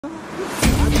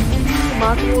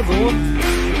माटो धुन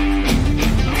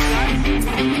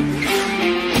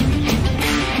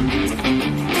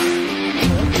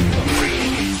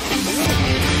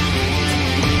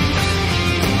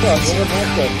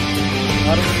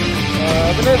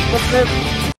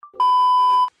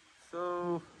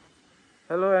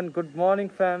hello and good morning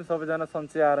fam सबैजना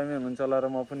सन्चै आरामै हुनुहुन्छ होला र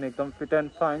म पनि एकदम फिट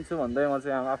एन्ड फाइन छु भन्दै म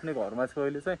चाहिँ आफ्नै घरमा छु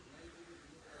अहिले चाहिँ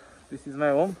this is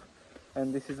my home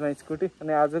and this is my scooty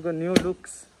अनि आजको न्यू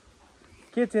लुक्स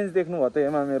के चेन्ज देख्नु भयो त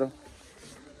हेमा मेरो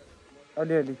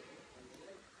अलिअलि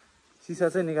सिसा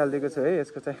चाहिँ निकालिदिएको छु है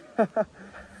यसको चाहिँ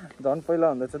झन् पहिला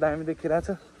भन्दा चाहिँ दामी देखिरहेछ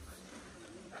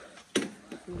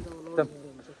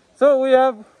so we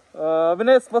have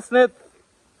Avinesh Basnet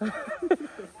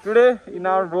today in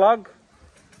our blog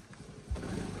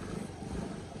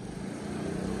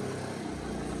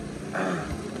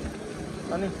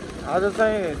अनि आज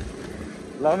चाहिँ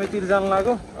लमेतिर जानु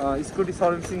लाग्यो स्कुटी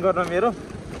सर्भिसिङ गर्न मेरो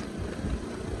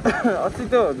अस्ति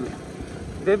त्यो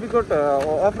देवीकोट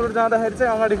अफरोड जाँदाखेरि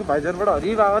चाहिँ अगाडिको भाइजरबाट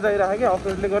हरिब आवाज आइरहेको क्या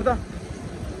अफरोडले गर्दा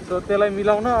सो त्यसलाई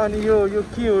मिलाउन अनि यो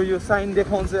के हो यो साइन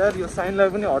देखाउँछ यार यो साइनलाई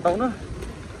पनि हटाउन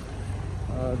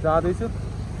जाँदैछु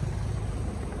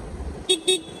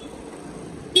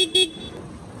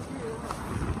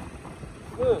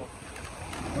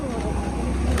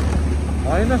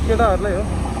होइन केटाहरूलाई हो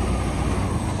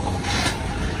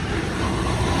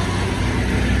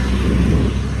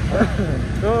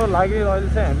त्यो लागि अहिले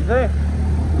चाहिँ हामी चाहिँ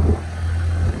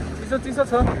चिसो चिसो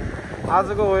छ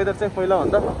आजको वेदर चाहिँ पहिला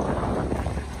भन्दा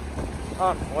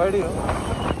वाइडी हो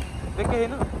देखेँ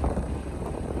होइन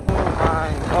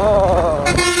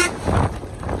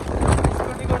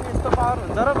स्कुटीको नि यस्तो पावर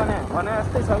हुन्छ र भने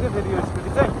जस्तै छ क्या फेरि यो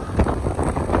स्कुटी चाहिँ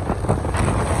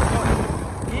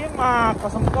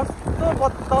कसम कस्तो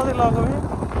बत्ताउँदै लगेको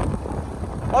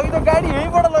अघि त गाडी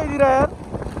यहीँबाट लैदिएर यार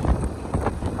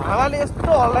हावाले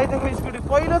यस्तो हल्लाइदिएको स्कुटी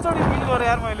पहिलोचोटि फिल गरेँ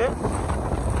यार मैले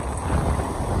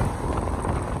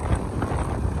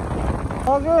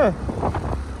अघि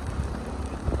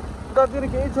उतातिर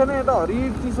केही छैन यता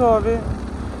हरिब चिसो अबे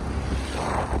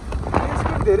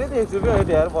स्कुटी धेरै देख्छु क्या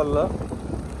अहिले यार बल्ल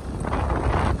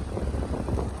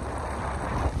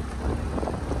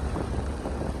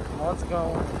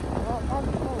गाउँ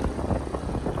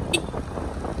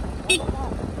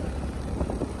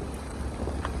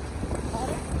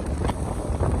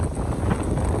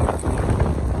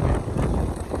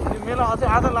मेला अझै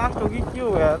आज लास्ट हो कि के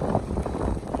हो यार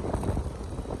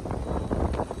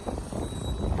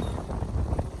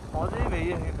अझै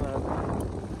भइयो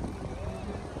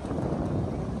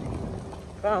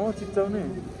कहाँ हो चिप्चाउने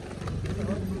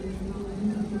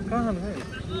कहाँ खानु है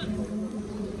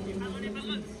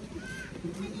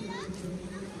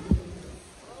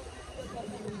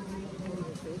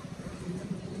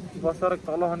बसेर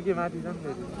तल छन् कि माथि छन्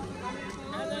फेरि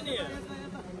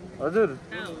हजुर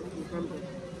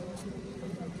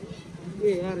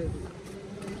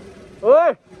ओए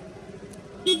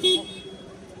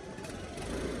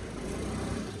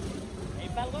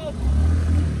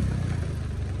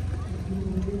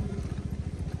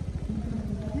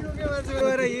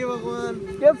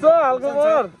के छ हालको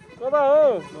बर कता हो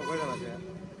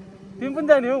तिमी पनि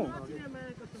जाने हौ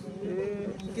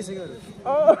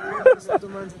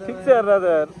ठिक छ यार राजा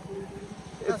यार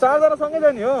चारजना सँगै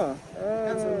जाने हो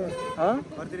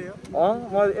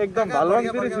म एकदम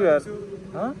भालुवाङतिरै छु यार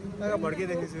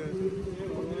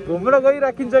घुमेर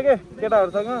गइराखिन्छ के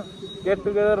केटाहरूसँग गेट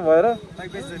टुगेदर भएर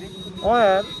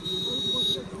यार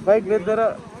बाइक बेच्दै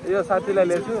यो साथीलाई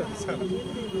ल्याउँछु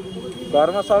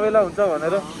घरमा सबैलाई हुन्छ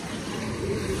भनेर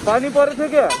पानी परेको थियो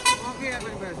क्या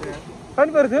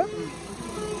पानी परेको थियो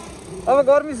अब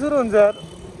गर्मी सुरु हुन्छ यार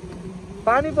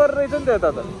पानी परेर रहेछ नि त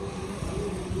यता त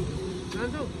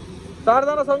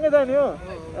चारजना सँगै जाने हो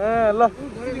ए ल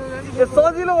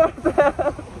सजिलो गर्छ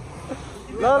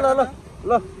ल ल ल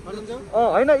ल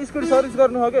होइन स्कुटी सर्भिस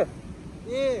गर्नु हो के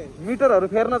मिटरहरू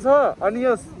फेर्न छ अनि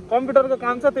यो कम्प्युटरको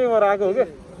काम छ त्यही भएर आएको हो कि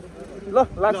ल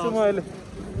लाग्छु म अहिले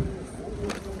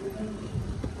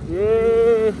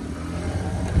ए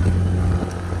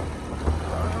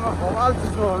भवाल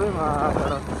चिसो हो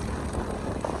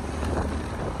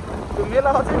त्यो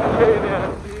मेला अझै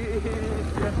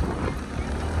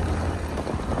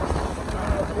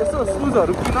यसो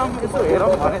सुजहरू किनौँ यसो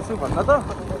हेरौँ भनेछु भन्दा त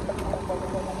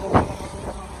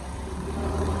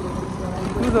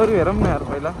सुजहरू हेरौँ न यार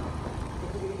पहिला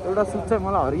एउटा सुज चाहिँ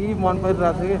मलाई हरि मन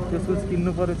परिरहेको छ कि त्यो सुज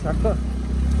किन्नु पर्यो छ्याक्क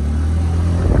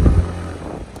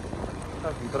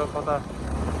भित्र कता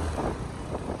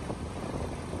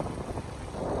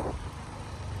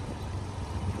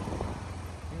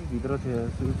भित्र थियो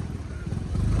सुज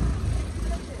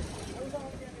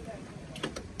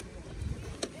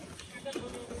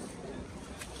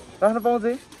राख्न पाउँछ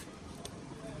है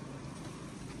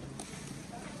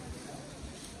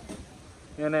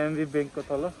यहाँ एमबी ब्याङ्कको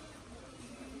तल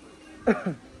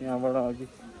यहाँबाट अघि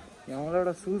यहाँबाट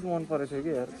एउटा सुज मन परेको थियो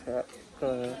कि यार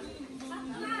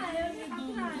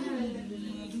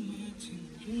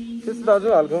त्यस्तो दाजु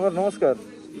हालखबर नमस्कार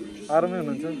आरामै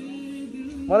हुनुहुन्छ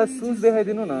मलाई सुज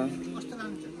देखाइदिनु न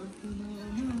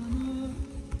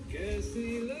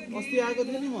अस्ति आएको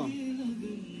थिएँ नि म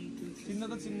चिन्न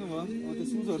त चिन्नु भयो त्यो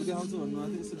सुजहरू देखाउँछु भन्नुभएको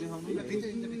थियो यसो देखाउनु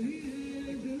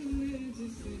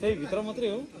त्यही भित्र मात्रै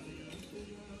हो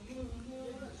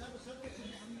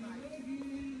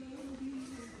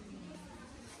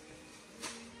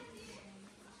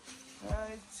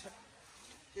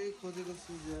केही खोजेको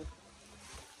सुज यार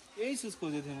यही सुज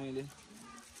खोजेको थिएँ मैले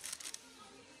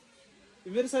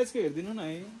मेरो साइजको हेरिदिनु न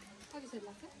है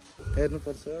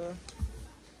हेर्नुपर्छ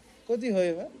कति हो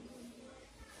यो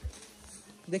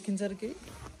देखिन्छ र केही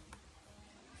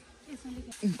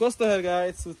कस्तो खालको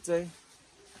आयो सुज चाहिँ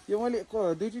यो मैले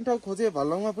 2-3 ठाउँ खोजेँ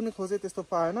भल्लाङमा पनि खोजेँ त्यस्तो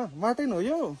पाएन मार्टिन हो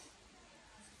यो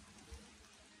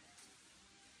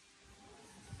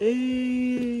ए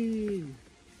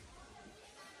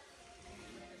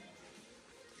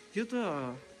यो त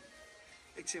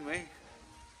एकछिन है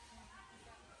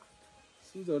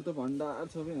सुजहरू त भण्डार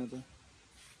छ यहाँ त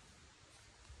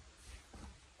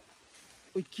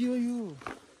ओ के हो यो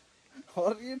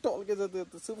हरियो टल्के छ त्यो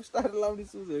त सुपरस्टार लाउने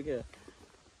सुज हो क्या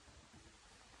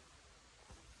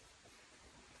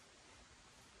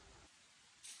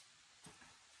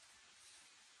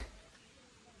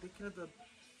देखेर त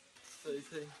सही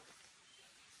सही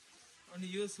अनि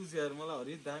यो सुज यार मलाई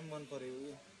हरियो दाम मन पर्यो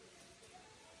यो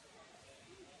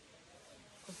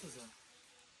कस्तो छ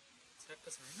छ्याक्क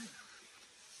छैन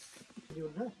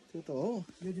त्यो त हो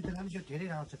यो जुत्ता राम्रो छ धेरै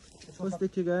राम्रो छ कस्तो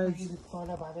देखियो गाइस तल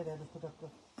बाँधेर जस्तो टक्क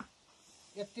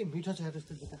यति मिठो छ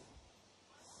जस्तो जुत्ता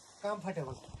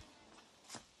कम्फर्टेबल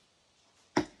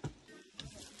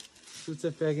सुज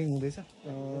चाहिँ प्याकिङ हुँदैछ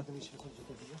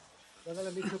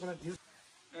दादालाई मिठो कुरा दियो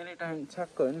एनी टाइम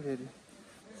छ्याक्क हो नि फेरि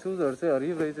सुजहरू चाहिँ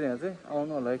हरियो रहेछ यहाँ चाहिँ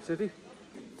आउनु होला एकचोटि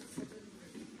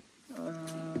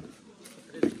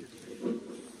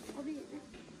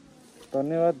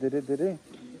धन्यवाद धेरै धेरै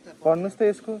भन्नुहोस् त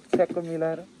यसको छ्याक्क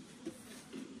मिलाएर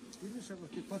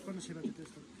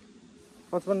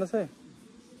 55 सय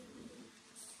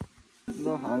ल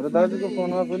हाम्रो दाजुको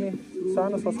फोनमा पनि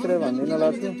सानो सब्सक्राइब हानिदिन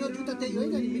लाग्छ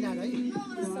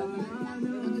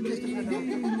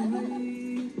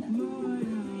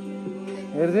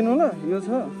हेरिदिनु ल यो छ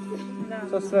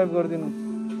सब्सक्राइब गरिदिनु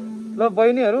ल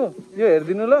बहिनीहरू यो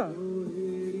हेरिदिनु ल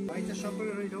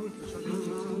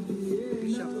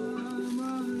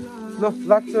ल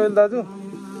लाग्छु अहिले दाजु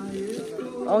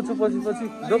आउँछु पछि पछि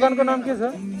दोकानको नाम के छ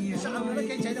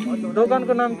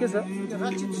दोकानको नाम के छ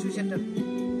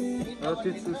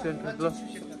रचित सु सेन्टर ल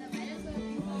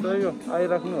सही हो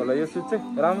आइराख्नु होला यो सुज चाहिँ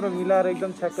राम्रो मिलाएर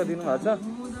एकदम छ्याक्क दिनु भएको छ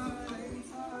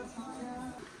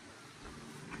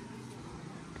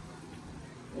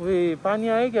ओए पानी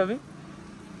आयो क्या अभी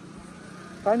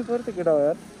पानी पऱ्यो त केटा हो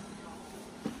यार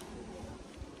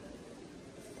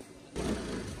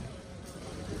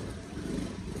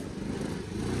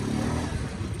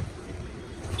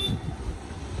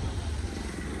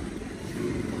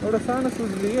एउटा सानो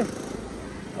सुज लिएँ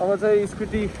अब चाहिँ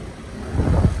स्कुटी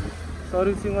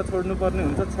सर्भिसिङमा छोड्नु पर्ने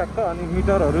हुन्छ छ्याक्क अनि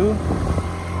मिटरहरू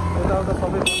यताउता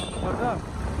सबै पर्छ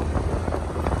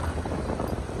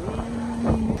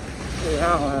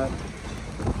यहाँ हो यार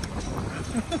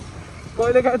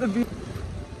कहिले काहीँ त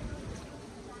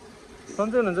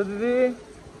सन्चै हुनुहुन्छ दिदी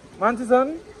मान्छे छन्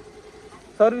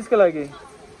सर्भिसको लागि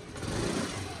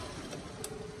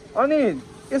अनि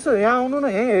यसो यहाँ आउनु न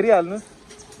यहीँ हेरिहाल्नुहोस्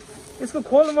यसको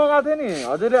खोल मगाएको थियो नि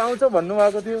हजुरले आउँछ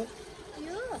भन्नुभएको थियो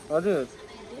हजुर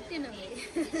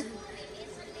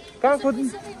कहाँ खोज्नु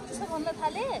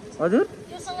हजुर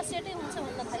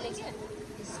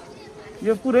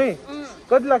यो पुरै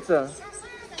कति लाग्छ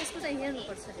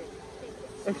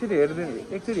एकचोटि हेरिदिनु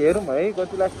एकचोटि हेरौँ है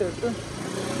कति लाग्छ यस्तो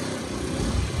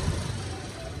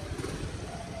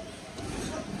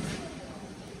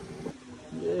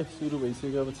ए सुरु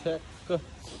भइसक्यो अब छ्याक्क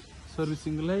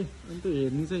सर्भिसिङलाई अन्त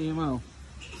हेर्ने चाहिँ एमा हो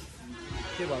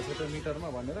के भएको छ त मिटरमा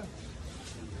भनेर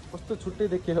कस्तो छुट्टै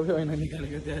देखियो अब ऐना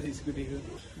निकालेको त्यहाँ स्कुटीको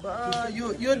बा यो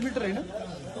एयर फिल्टर होइन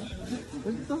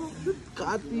एकदम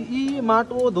काती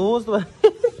माटो धोस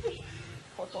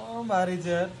खतम भारी छ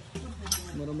यार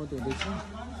मरम्मत हुँदैछ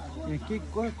यहाँ के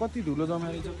कति धुलो जमा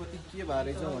रहेछ कति के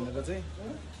भारी छ भनेर चाहिँ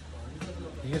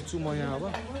हेर्छु म यहाँ अब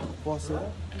पसेर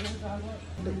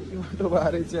माटो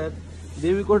भारी छ यार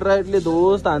देवीको ड्राइभले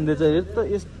धोस हान्दैछ हेर त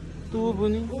यस्तो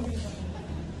पनि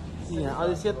यहाँ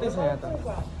अझै सेतै छ यहाँ त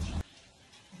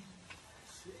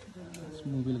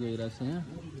मोबिल गइरहेछ यहाँ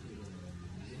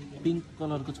पिंक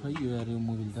कलरको छ यो यार यो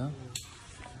मोबिल त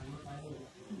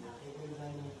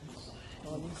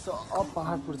अनि सब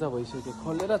पहाड पूर्जा भइसक्यो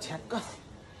खोलेर छ्याक्क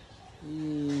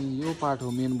यो पार्ट हो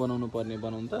मेन बनाउनु पर्ने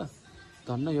बनाउन त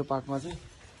धन्न यो पार्टमा चाहिँ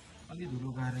अलि धुलो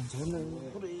गारिन्छ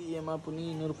पुरै एमा पनि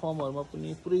इनर फर्महरुमा पनि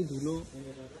पुरै धुलो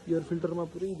एयर फिल्टरमा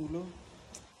पुरै धुलो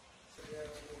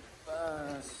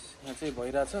बस यहाँ चाहिँ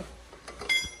भइराछ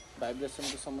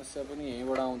भाइब्रेसनको समस्या पनि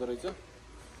यहीँबाट आउँदो रहेछ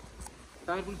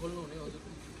टायर पनि खोल्नु हुने हजुर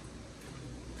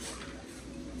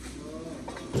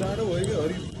टाढो भयो कि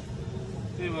हरि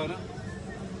त्यही भएर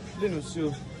लिनुहोस् यो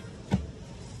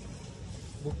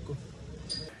बुकको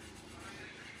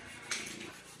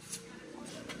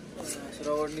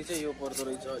रगड्ने चाहिँ यो पर्दो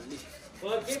रहेछ अलि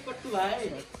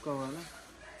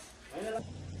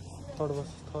थर्ड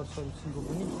सर्भिसिङको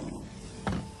पनि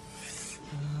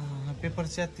पेपर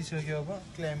च्यातिसक्यो अब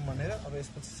क्लेम भनेर अब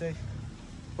यसपछि चाहिँ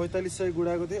 4500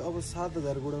 गुडाएको थिएँ अब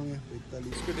 7000 गुडाउने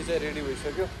 45 स्कुटी चाहिँ रेडी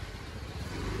भइसक्यो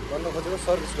भन्न खोजेको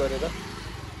सर्भिस गरेर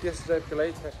टेस्ट ड्राइभको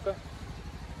लागि छ्याक्क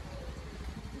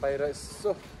बाहिर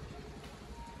यसो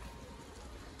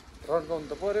रन्काउनु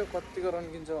त पर्यो कतिको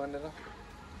रन्किन्छ भनेर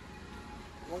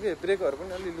म के ब्रेकहरू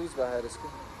पनि अलि लुज भयो यसको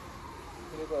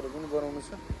ब्रेकहरू पनि बनाउनु छ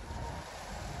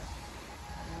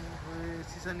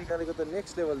सिसा निकालेको त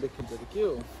नेक्स्ट लेभल देखिन्छ त के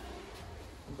हो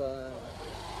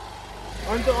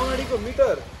अनि त्यो अगाडिको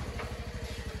मिटर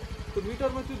त्यो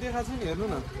मिटरमा त्यो देखाएको छ नि हेर्नु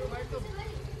न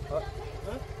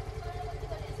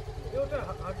एउटा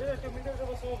त्यो मिटर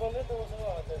जबसम्म बन्दैन तबसम्म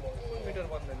मिटर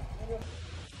बन्दैन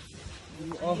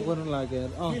अफ गर्नु लाग्यो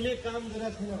यार काम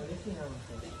गरिरहेको छैन भने के काम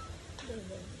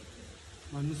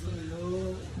भन्नुहोस् न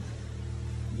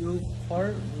यो फर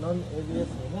नन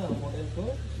एबिएस होइन मोडलको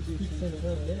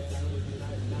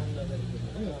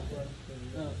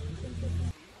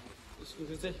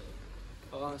स्कुटी चाहिँ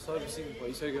सर्भिसिङ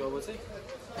भइसक्यो अब चाहिँ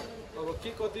अब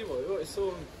के कति भयो यसो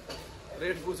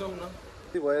रेट बुझौँ न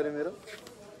कति भयो अरे मेरो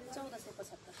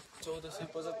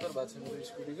 1475 भएको छ मेरो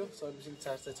स्कुटीको सर्भिसिङ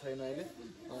चार्ज चाहिँ छैन अहिले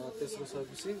तेस्रो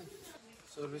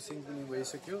सर्भिसिङ पनि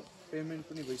भइसक्यो पेमेन्ट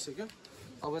पनि भइसक्यो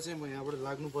अब चाहिँ म यहाँबाट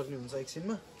लाग्नुपर्ने हुन्छ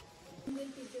एकछिनमा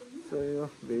यो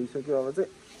भइसक्यो अब चाहिँ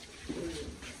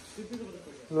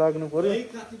लाग्नु पर्यो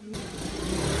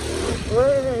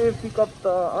पिकअप त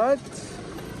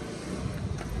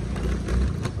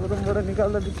शोरुमबाट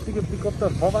निकाल्दा बित्तिकै पिकअप त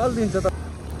बवाल दिन्छ त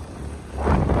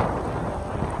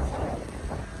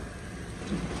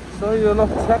यो ल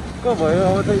छ्याक्क भयो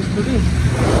अब त स्कुटी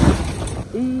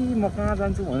म कहाँ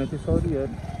जान्छु भनेको थिएँ सरी यार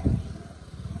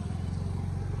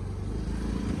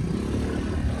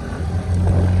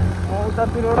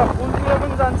उतातिर एउटा पुलतिर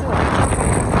पनि जान्छु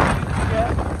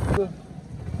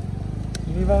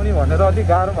निभाउने भनेर अलिक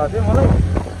गाह्रो भएको थियो मलाई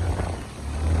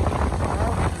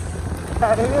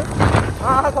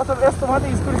कस्तो यस्तो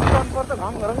मात्रै स्कुटी सिकाउनु पर्छ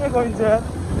घाम घरमै गइन्छ यार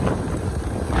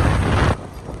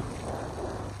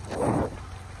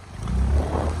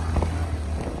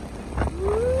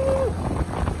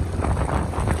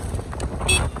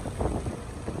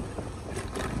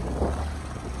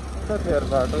फेर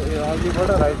बाटो अघिबाट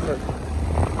राइट साइड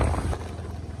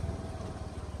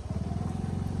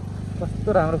कस्तो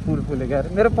राम्रो फुल फुलेको यार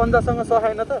मेरो पन्जासँग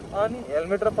सहाएन त अनि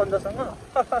हेलमेट र पन्जासँग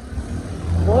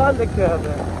बवाल देख्यो यार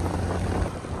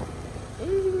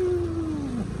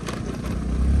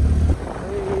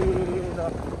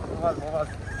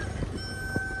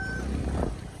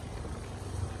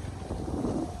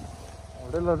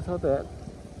होटेलहरू छ त यार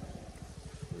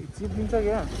चिप्लिन्छ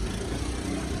क्या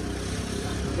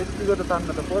यतिको त तान्न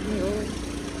त पर्ने हो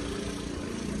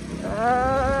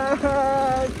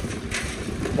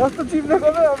कस्तो चिप्लेको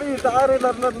त अब तारै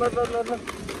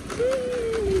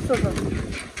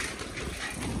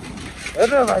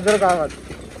हेर्नु भाइजर कामत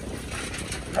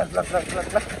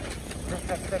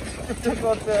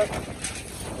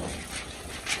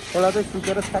खोला चाहिँ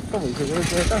सुकेर छ्याक्क भइसक्यो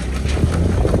त्यो त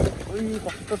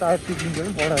कस्तो टायर चिप्लिन्छ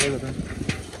नि पढाएको त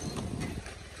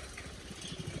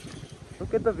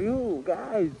Look at the view,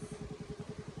 guys.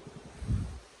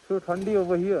 So ठन्डी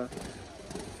over here.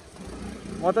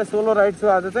 म त सोलो राइड छु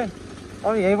आज चाहिँ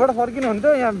अब यहीँबाट फर्किनु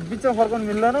हुन्थ्यो यहाँ बिचमा फर्कनु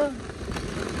मिल्दैन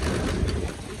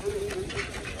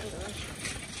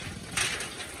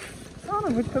सानो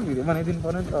मिठो भिडियो बनाइदिनु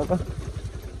पर्यो नि त अब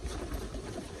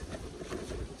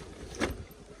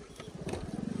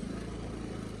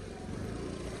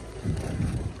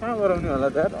कहाँ गराउने होला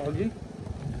त यार अघि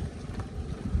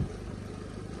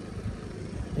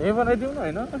यहीँ बनाइदिउँ न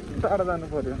होइन टाढा जानु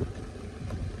पर्यो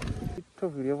मिठो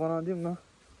भिडियो बनाइदिउँ न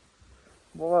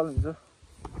बवाल हुन्छ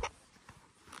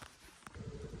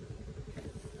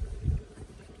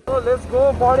लेट्स गो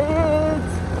बडिज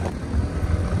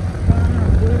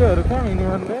कुहिरेहरू कहाँ हिँड्यो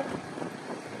भन्ने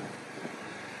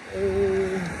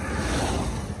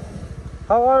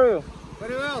How are you?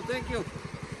 Very well, thank you.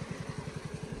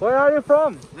 Where are you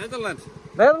from? Netherlands.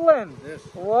 Netherlands? Yes.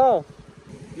 Wow.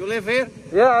 You live here?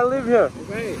 Yeah, I live here.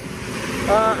 Okay.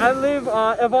 I live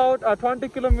about 20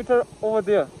 kilometers over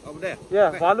there. Over there? Yeah,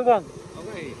 Okay. Valubang.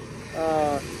 Okay.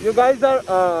 You guys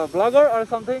are blogger or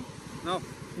something? No.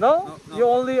 No? No, no. You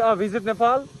only visit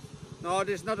Nepal? No,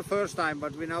 this is not the first time,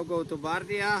 but we now go to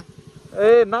Bardia.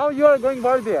 Now you are going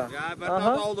Bardia? Yeah, but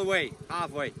not all the way,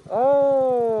 halfway.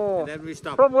 Oh. And then we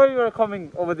stop. From where you are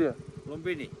coming over there?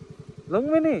 Lumbini.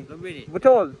 Lungmini? Lumbini.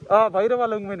 Butol? Bhairava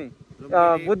Lungmini.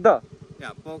 Lumbini. Buddha?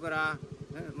 Yeah, Pokhara,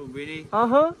 Lumbini.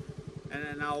 Uh-huh. And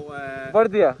then now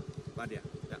Bardia? Bardia.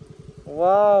 Yeah.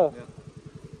 Wow.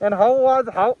 Yeah. And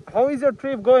how is your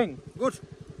trip going? Good.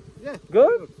 Yeah.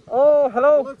 Good? Oh,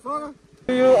 hello. Good, father.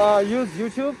 Do you use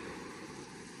YouTube?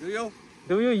 Do you?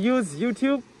 Do you use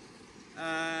YouTube?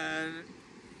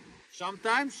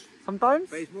 Sometimes. Sometimes?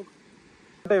 Facebook.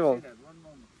 Table. See that, one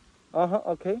moment.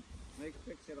 Okay. Make a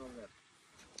picture of that.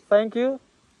 Thank you.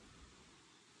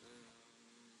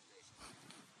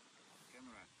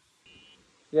 Camera.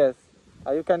 Yes.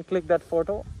 You can click that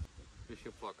photo. Fish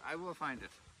your plug. I will find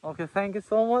it. Okay, thank you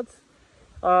so much.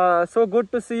 So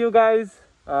good to see you guys.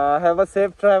 Have a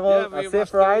safe travel, Yeah, we a safe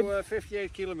must ride. do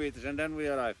 58 kilometers and then we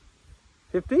arrive.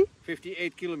 50?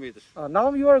 58 kilometers.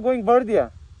 Now you are going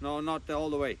Bardia. No, not all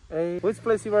the way. Which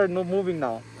place you are moving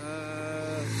now?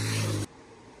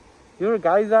 Your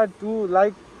guys are too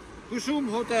like... Kusum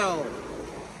Hotel.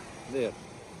 There.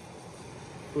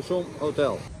 Kusum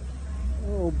Hotel.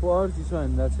 Oh, बहुत चिसो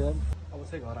हान्दा छ यार अब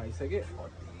चाहिँ घर आइसके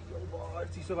बहुत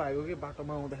चिसो भएको के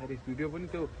बाटोमा आउँदाखेरि भिडियो पनि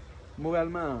त्यो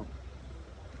मोबाइलमा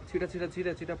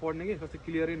छिटा पढ्ने के कस्तो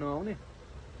क्लियरै नआउने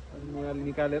अनि मोबाइल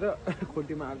निकालेर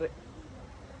खोल्टीमा हाल्दै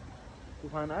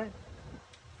तुफान आए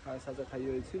खाजा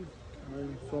खाइयो एकछिन अनि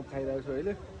सोप खाइरहेको छु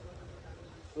अहिले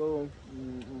सो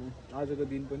आजको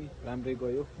दिन पनि राम्रै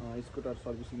गयो स्कुटर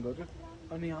सर्भिसिङ गर्छु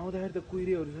अनि आउँदाखेरि त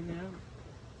कुहिरेहरू छ नि यहाँ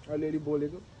अलिअलि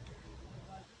बोलेको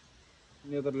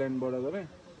नेदरल्यान्डबाट गरे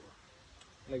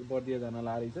लाइक बर्दिया जान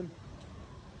लाएछन्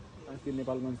अनि त्यो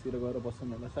नेपालगञ्जतिर गएर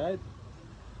बस्छन् होला सायद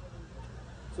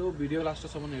सो भिडियो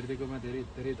लास्टसम्म हेरिदिएकोमा धेरै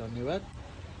धेरै धन्यवाद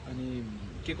अनि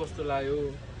के कस्तो लाग्यो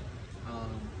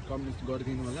कमेन्ट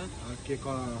गरिदिनु होला के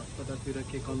कतातिर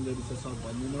के कमजोरी छ सब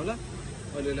भनिदिनु होला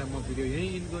अहिलेलाई म भिडियो यहीँ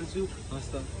इन्ड गर्छु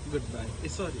हस् त गुड बाई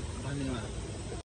सरी धन्यवाद